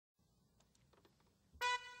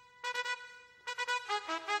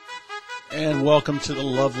And welcome to the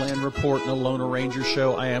Loveland Report and the Loner Ranger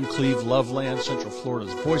Show. I am Cleve, Loveland, Central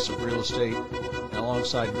Florida's voice of real estate, and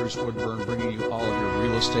alongside Bruce Woodburn, bringing you all of your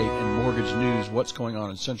real estate and mortgage news, what's going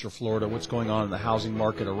on in Central Florida, what's going on in the housing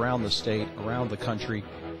market around the state, around the country,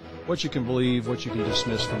 what you can believe, what you can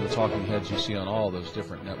dismiss from the talking heads you see on all those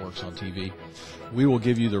different networks on TV. We will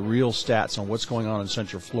give you the real stats on what's going on in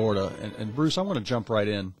Central Florida. And Bruce, I want to jump right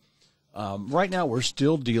in. Right now we're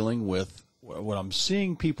still dealing with what I'm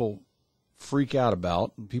seeing people freak out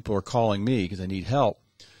about, and people are calling me because they need help,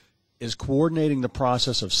 is coordinating the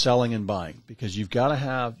process of selling and buying, because you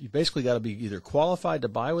basically got to be either qualified to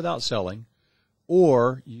buy without selling,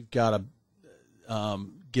 or you've got to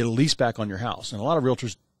get a lease back on your house. And a lot of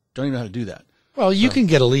realtors don't even know how to do that. Well, you can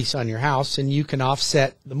get a lease on your house and you can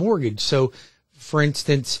offset the mortgage. So, for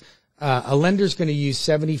instance, a lender's going to use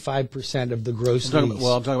 75% of the gross lease. I'm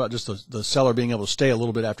talking about just the seller being able to stay a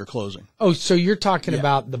little bit after closing. Oh, so you're talking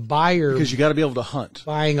about the buyer. Because you got to be able to hunt.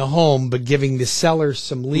 Buying a home, but giving the seller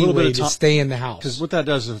some leeway to stay in the house. Because what that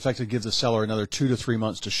does is effectively give the seller another 2 to 3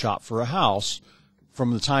 months to shop for a house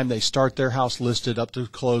from the time they start their house listed up to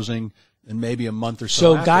closing, and maybe a month or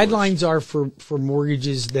so afterwards. Guidelines are for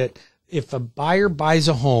mortgages that if a buyer buys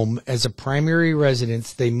a home as a primary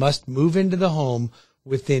residence, they must move into the home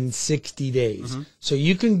within 60 days. Mm-hmm. So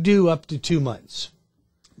you can do up to 2 months.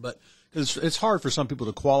 But it's hard for some people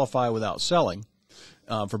to qualify without selling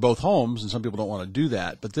for both homes, and some people don't want to do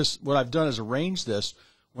that. But what I've done is arrange this.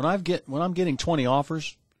 When I'm getting 20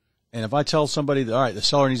 offers, and if I tell somebody that, all right, the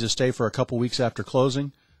seller needs to stay for a couple weeks after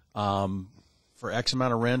closing for X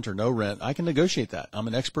amount of rent or no rent, I can negotiate that. I'm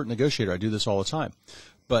an expert negotiator. I do this all the time.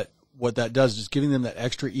 But what that does is giving them that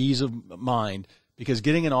extra ease of mind, because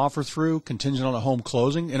getting an offer through contingent on a home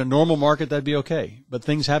closing, in a normal market, that'd be okay. But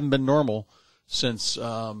things haven't been normal since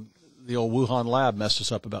the old Wuhan lab messed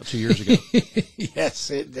us up about 2 years ago. Yes,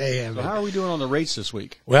 they have. So how are we doing on the rates this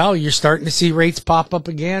week? Well, you're starting to see rates pop up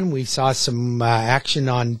again. We saw some action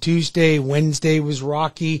on Tuesday. Wednesday was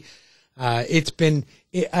rocky. Listen,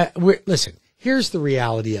 here's the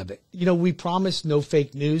reality of it. You know, we promised no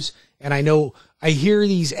fake news, and I hear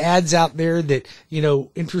these ads out there that,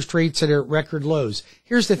 interest rates are at record lows.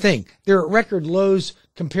 Here's the thing. They're at record lows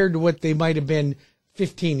compared to what they might have been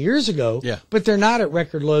 15 years ago, but they're not at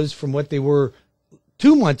record lows from what they were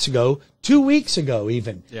 2 months ago, 2 weeks ago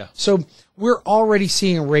even. Yeah. So we're already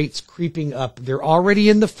seeing rates creeping up. They're already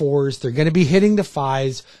in the 4s. They're going to be hitting the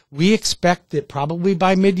 5s. We expect that probably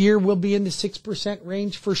by mid-year we'll be in the 6%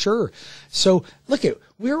 range for sure. So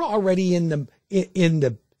we're already in the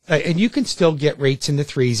and you can still get rates in the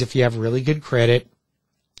 3s if you have really good credit.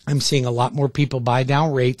 I'm seeing a lot more people buy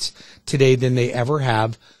down rates today than they ever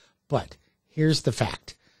have. But here's the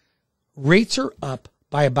fact. Rates are up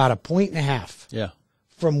by about 1.5 points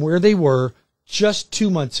from where they were just 2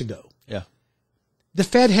 months ago. Yeah. The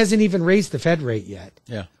Fed hasn't even raised the Fed rate yet.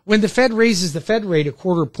 Yeah. When the Fed raises the Fed rate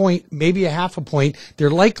 1/4 point, maybe 0.5 point, they're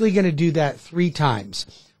likely going to do that 3 times.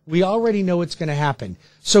 We already know it's going to happen.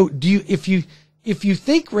 So if you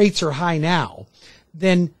think rates are high now,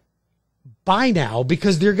 then buy now,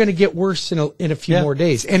 because they're going to get worse in a few more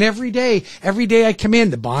days. And every day I come in,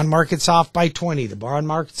 the bond market's off by 20, the bond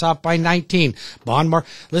market's off by 19.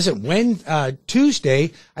 Listen,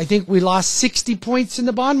 Tuesday, I think we lost 60 points in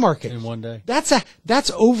the bond market. In one day. That's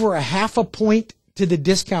over 0.5 point to the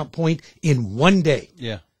discount point in one day.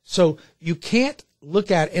 Yeah. So you can't look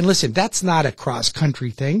at, and listen, that's not a cross-country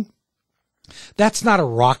thing. That's not a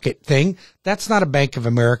Rocket thing. That's not a Bank of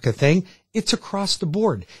America thing. It's across the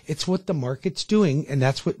board. It's what the market's doing, and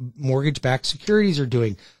that's what mortgage-backed securities are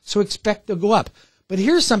doing. So expect to go up. But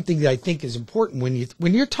here's something that I think is important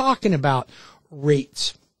when you're talking about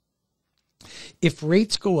rates. If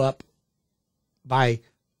rates go up by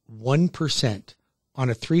 1% on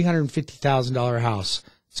a $350,000 house,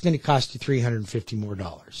 it's going to cost you $350 more.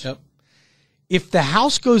 Yep. If the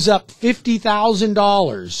house goes up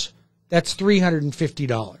 $50,000, that's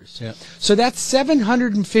 $350. Yeah. So that's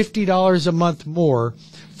 $750 a month more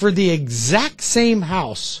for the exact same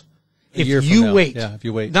house if you wait. Yeah, if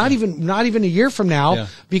you wait. Not even a year from now,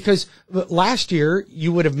 because last year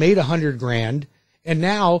you would have made $100,000 and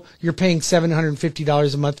now you're paying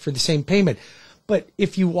 $750 a month for the same payment. But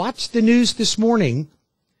if you watch the news this morning,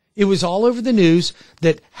 it was all over the news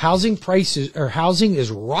that housing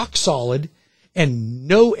is rock solid and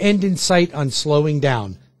no end in sight on slowing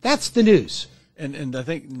down. That's the news. And I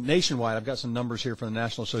think nationwide, I've got some numbers here from the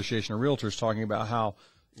National Association of Realtors talking about how,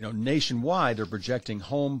 nationwide they're projecting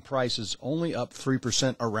home prices only up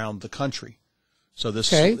 3% around the country. So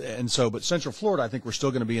but Central Florida, I think we're still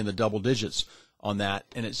going to be in the double digits on that.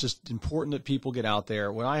 And it's just important that people get out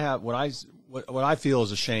there. What I feel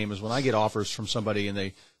is a shame is when I get offers from somebody and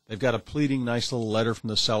they've got a pleading, nice little letter from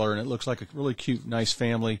the seller, and it looks like a really cute, nice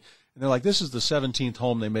family. And they're like, this is the 17th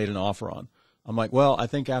home they made an offer on. I'm like, well, I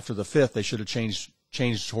think after the 5th, they should have changed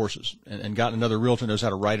horses and gotten another realtor who knows how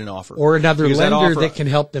to write an offer. Or another lender that can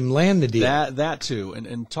help them land the deal. That too.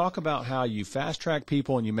 And talk about how you fast track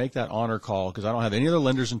people and you make that honor call, because I don't have any other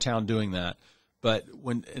lenders in town doing that. But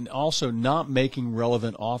and also not making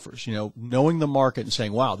relevant offers, knowing the market and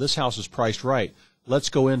saying, wow, this house is priced right. Let's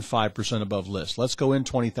go in 5% above list. Let's go in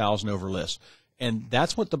 20,000 over list. And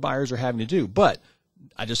that's what the buyers are having to do. But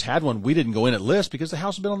I just had one. We didn't go in at list because the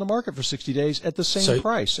house has been on the market for 60 days at the same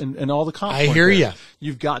price and all the comp. I hear you.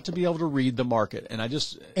 You've got to be able to read the market,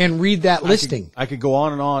 and read that listing. I could go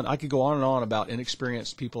on and on. I could go on and on about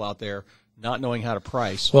inexperienced people out there not knowing how to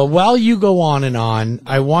price. Well, while you go on and on,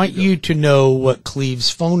 I want you to know what Cleve's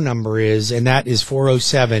phone number is, and that is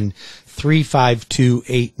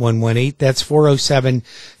 407-352-8118. That's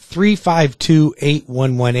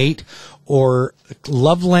 407-352-8118. Or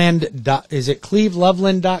Loveland, is it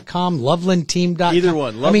CleveLoveland.com, LovelandTeam.com? Either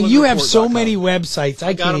one. I mean, you have so many websites.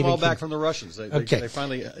 I got them all back from the Russians. They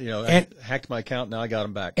finally, hacked my account. Now I got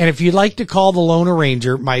them back. And if you'd like to call the Loan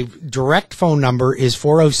Arranger, my direct phone number is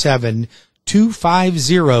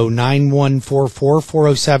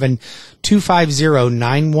 407-250-9144,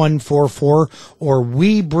 407-250-9144, or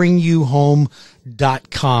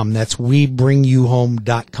WeBringYouHome.com. That's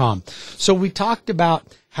WeBringYouHome.com. So we talked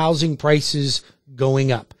about housing prices going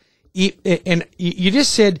up. And you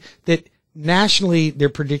just said that nationally they're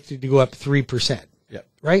predicted to go up 3%. Yep.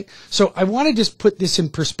 Right? So I want to just put this in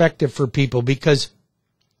perspective for people, because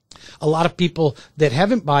a lot of people that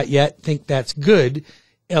haven't bought yet think that's good.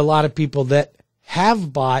 A lot of people that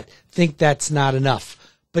have bought think that's not enough.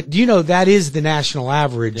 But that is the national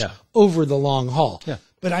average over the long haul. Yeah.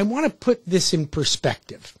 But I want to put this in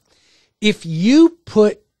perspective. If you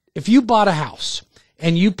bought a house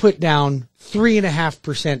and you put down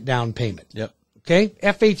 3.5% down payment. Yep. Okay?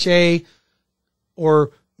 FHA or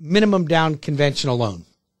minimum down conventional loan.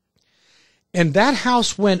 And that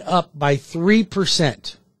house went up by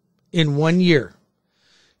 3% in 1 year.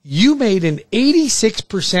 You made an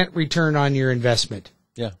 86% return on your investment.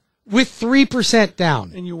 Yeah. With 3%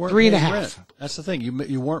 down. And you weren't 3.5%. paying rent. That's the thing.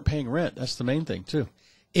 You weren't paying rent. That's the main thing too.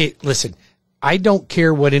 Listen, I don't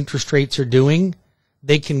care what interest rates are doing.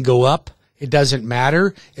 They can go up. It doesn't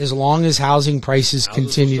matter as long as housing prices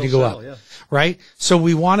continue to go up, right? So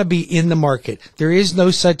we want to be in the market. There is no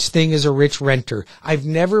such thing as a rich renter. I've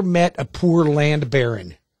never met a poor land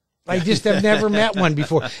baron. I just have never met one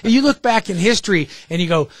before. And you look back in history and you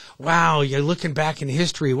go, wow, you're looking back in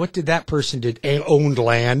history. What did that person do? Owned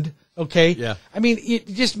land. Okay. Yeah. I mean, it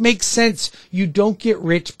just makes sense. You don't get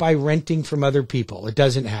rich by renting from other people. It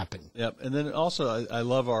doesn't happen. Yep. And then also I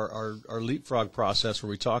love our leapfrog process where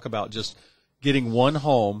we talk about just getting one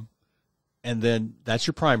home, and then that's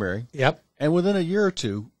your primary. Yep. And within a year or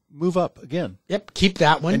two, move up again. Yep. Keep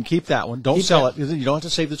that one. And keep that one. Don't sell it. You don't have to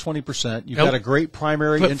save the 20%. You've got a great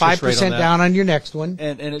primary interest rate on that. Put 5% down on your next one.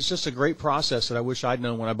 And it's just a great process that I wish I'd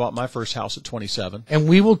known when I bought my first house at 27. And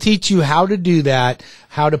we will teach you how to do that,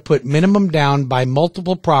 how to put minimum down, buy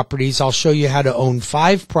multiple properties. I'll show you how to own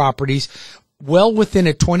 5 properties well within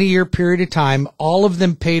a 20-year period of time, all of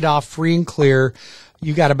them paid off free and clear.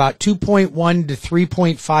 You got about $2.1 to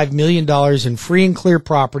 $3.5 million in free and clear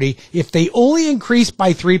property if they only increase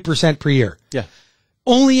by 3% per year. Yeah.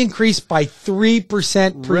 Only increase by 3% per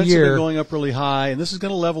rents year. Rents have been going up really high, and this is going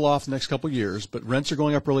to level off the next couple of years, but rents are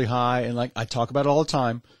going up really high, and like I talk about it all the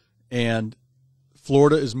time, and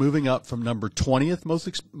Florida is moving up from number 20th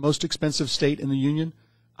most expensive state in the union.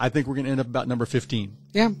 I think we're going to end up about number 15.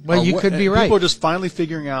 Yeah, well, you could be right. People are just finally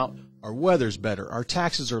figuring out our weather's better, our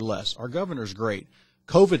taxes are less, our governor's great.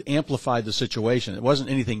 COVID amplified the situation. It wasn't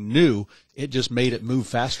anything new. It just made it move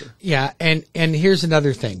faster. Yeah, and here's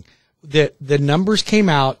another thing. The numbers came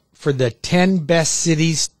out for the 10 best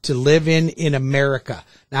cities to live in America.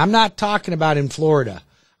 Now, I'm not talking about in Florida.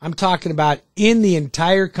 I'm talking about in the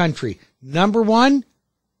entire country. Number 1,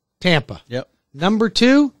 Tampa. Yep. Number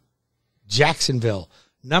 2, Jacksonville.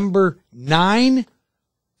 Number 9,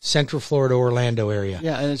 Central Florida, Orlando area.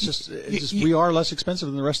 Yeah, and it's just we are less expensive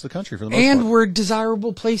than the rest of the country for the most part. And we're a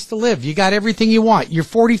desirable place to live. You got everything you want. You're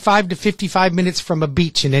 45 to 55 minutes from a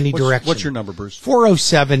beach in any direction. What's your number, Bruce?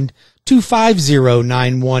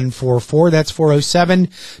 407-250-9144. That's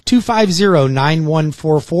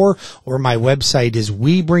 407-250-9144. Or my website is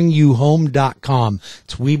WeBringYouHome.com.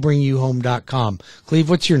 It's WeBringYouHome.com. Cleve,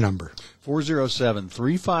 what's your number?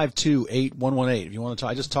 407-352-8118. If you want to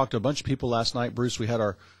talk, I just talked to a bunch of people last night, Bruce. We had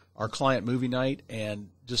our our client movie night and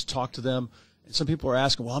just talk to them. And some people are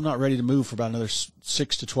asking, well, I'm not ready to move for about another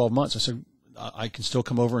 6 to 12 months. I said, I can still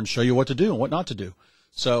come over and show you what to do and what not to do.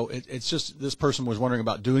 So it's just, this person was wondering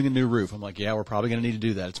about doing a new roof. I'm like, yeah, we're probably going to need to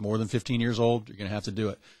do that. It's more than 15 years old. You're going to have to do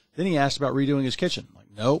it. Then he asked about redoing his kitchen. I'm like,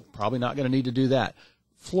 nope, probably not going to need to do that.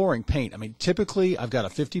 Flooring, paint. I mean, typically I've got a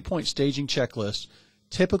 50-point staging checklist.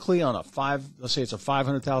 Typically on let's say it's a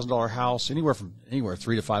 $500,000 house, anywhere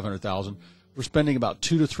 3 to 500,000. We're spending about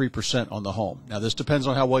 2 to 3% on the home. Now this depends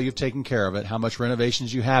on how well you've taken care of it, how much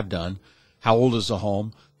renovations you have done, how old is the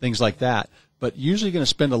home, things like that. But usually going to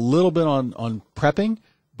spend a little bit on prepping,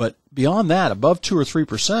 but beyond that, above 2 or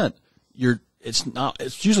 3%,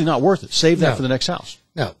 it's usually not worth it. Save that for the next house.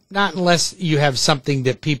 No, not unless you have something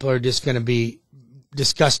that people are just going to be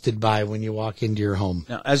disgusted by when you walk into your home.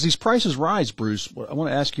 Now, as these prices rise, Bruce, I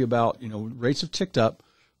want to ask you about, rates have ticked up.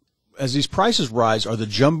 As these prices rise, are the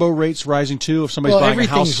jumbo rates rising too? If somebody's buying a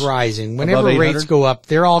house, everything's rising. Whenever rates go up,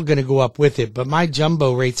 they're all going to go up with it. But my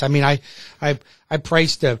jumbo rates, I mean, I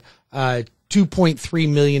priced a $2.3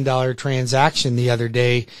 million transaction the other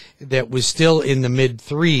day that was still in the mid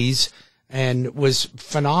threes and was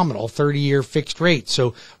phenomenal, 30-year fixed rate.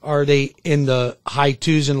 So are they in the high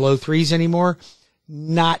twos and low threes anymore?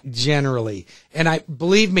 Not generally. And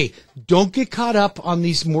believe me, don't get caught up on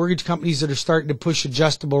these mortgage companies that are starting to push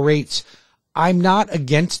adjustable rates. I'm not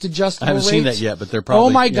against adjustable rates. I haven't seen that yet, but they're probably. Oh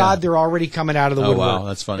my God, they're already coming out of the woodwork. Wow,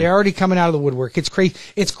 that's funny. They're already coming out of the woodwork. It's crazy.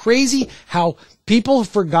 It's crazy how people have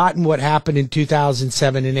forgotten what happened in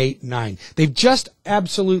 2007 and 8 and 9. They've just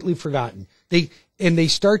absolutely forgotten. They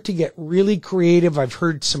start to get really creative. I've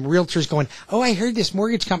heard some realtors going, "Oh, I heard this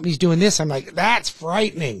mortgage company's doing this." I'm like, "That's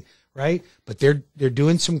frightening." Right? But they're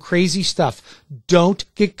doing some crazy stuff. Don't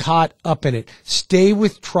get caught up in it. Stay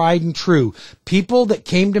with tried and true. People that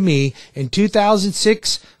came to me in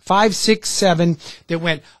 2006, 5, 6, 7 that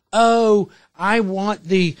went, "Oh, I want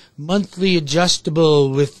the monthly adjustable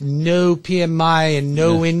with no PMI and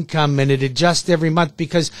no income, and it adjusts every month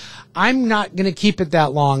because I'm not going to keep it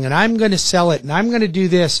that long, and I'm going to sell it, and I'm going to do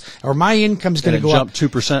this, or my income's going to go up."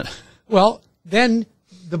 Jump 2%. Well, then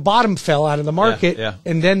the bottom fell out of the market,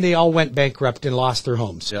 and then they all went bankrupt and lost their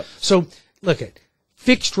homes. Yep. So look at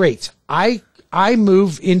fixed rates. I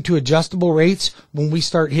move into adjustable rates when we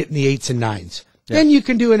start hitting the 8s and 9s. Yeah. Then you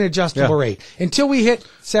can do an adjustable rate. Until we hit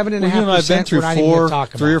 7.5%, we're not even going to talk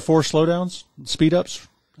about 3 or 4 slowdowns, speed ups.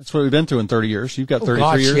 That's what we've been through in 30 years. You've got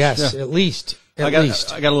 33 years. Yes, at least. I got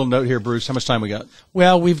a little note here, Bruce. How much time we got?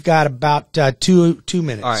 Well, we've got about 2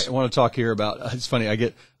 minutes. All right. I want to talk here about. It's funny. I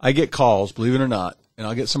get calls, believe it or not, and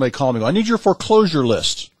I'll get somebody calling me. I need your foreclosure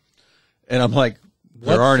list, and I'm like,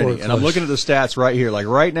 there aren't any. And I'm looking at the stats right here. Like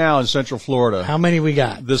right now in Central Florida, how many we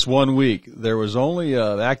got? This 1 week, there was only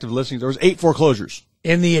active listings. There was 8 foreclosures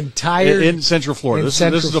in the entire in Central Florida. This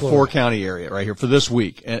is the 4-county area right here for this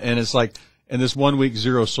week, and it's like. And this 1 week,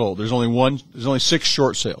 0 sold. There's only 6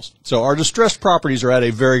 short sales. So our distressed properties are at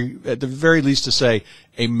the very least to say,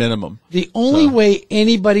 a minimum. The only way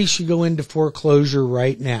anybody should go into foreclosure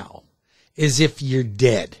right now is if you're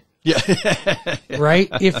dead. Yeah. Right?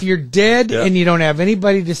 If you're dead and you don't have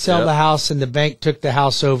anody to sell the house and the bank took the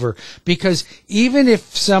house over. Because even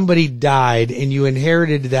if somebody died and you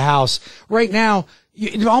inherited the house, right now,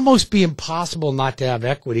 it'd almost be impossible not to have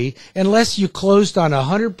equity unless you closed on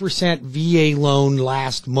 100% VA loan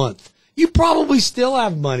last month. You probably still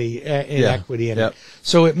have money in equity in it.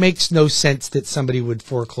 So it makes no sense that somebody would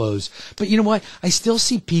foreclose. But you know what? I still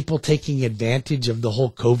see people taking advantage of the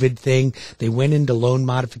whole COVID thing. They went into loan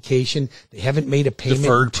modification. They haven't made a payment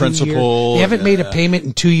Deferred in 2 principal. years. They haven't made a payment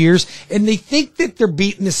in 2 years. And they think that they're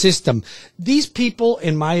beating the system. These people,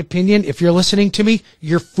 in my opinion, if you're listening to me,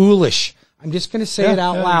 you're foolish. I'm just going to say it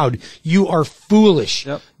out loud. You are foolish.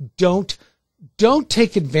 Yep. Don't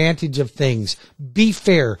take advantage of things. Be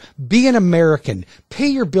fair. Be an American. Pay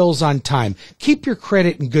your bills on time. Keep your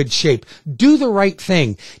credit in good shape. Do the right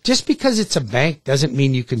thing. Just because it's a bank doesn't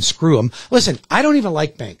mean you can screw them. Listen, I don't even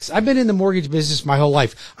like banks. I've been in the mortgage business my whole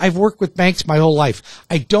life. I've worked with banks my whole life.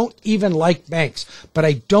 I don't even like banks, but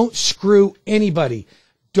I don't screw anybody.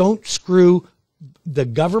 Don't screw the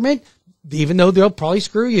government, even though they'll probably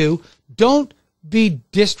screw you. Don't be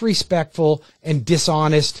disrespectful and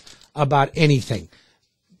dishonest about anything.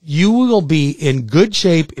 You will be in good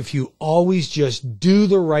shape if you always just do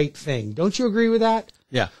the right thing. Don't you agree with that?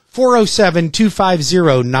 Yeah.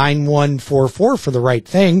 407-250-9144 for the right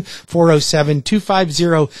thing.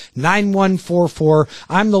 407-250-9144.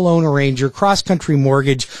 I'm the Lone Ranger, CrossCountry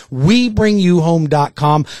Mortgage. We bring you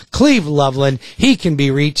home.com. Cleve Loveland. He can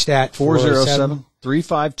be reached at 407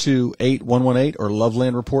 352-8118 or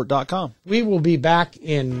lovelandreport.com. We will be back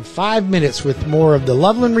in 5 minutes with more of the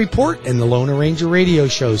Loveland Report and the Lone Ranger Radio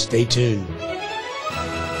Show. Stay tuned.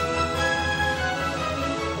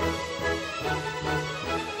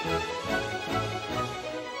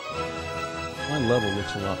 My level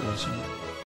looks a lot less.